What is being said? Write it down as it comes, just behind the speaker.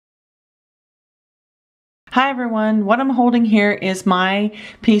Hi everyone, what I'm holding here is my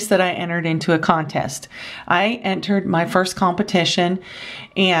piece that I entered into a contest. I entered my first competition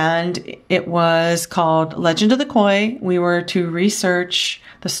and it was called Legend of the Koi. We were to research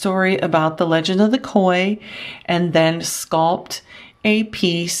the story about the Legend of the Koi and then sculpt a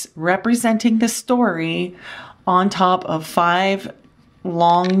piece representing the story on top of 5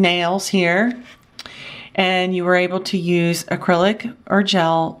 long nails here. And you were able to use acrylic or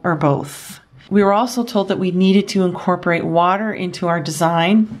gel or both. We were also told that we needed to incorporate water into our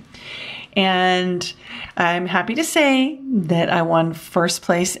design. And I'm happy to say that I won first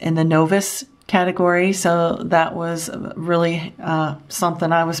place in the Novice category. So that was really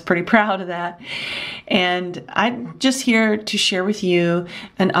something. I was pretty proud of that. And I'm just here to share with you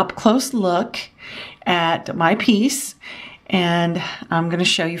an up-close look at my piece. And I'm going to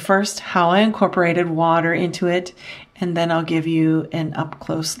show you first how I incorporated water into it, and then I'll give you an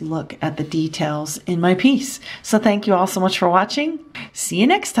up-close look at the details in my piece. So thank you all so much for watching. See you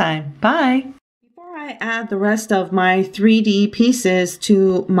next time. Bye. Before I add the rest of my 3D pieces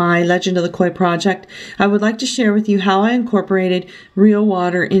to my Legend of the Koi project, I would like to share with you how I incorporated real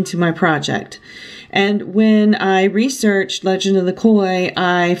water into my project. And when I researched Legend of the Koi,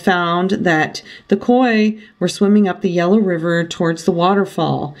 I found that the koi were swimming up the Yellow River towards the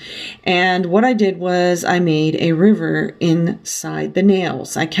waterfall. And what I did was I made a river inside the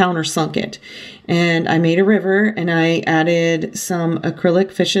nails. I countersunk it. And I made a river and I added some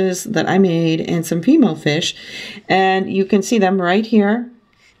acrylic fishes that I made and some female fish. And you can see them right here.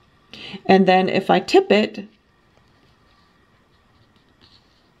 And then if I tip it,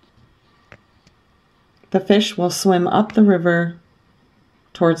 the fish will swim up the river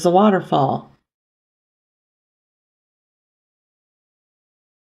towards the waterfall.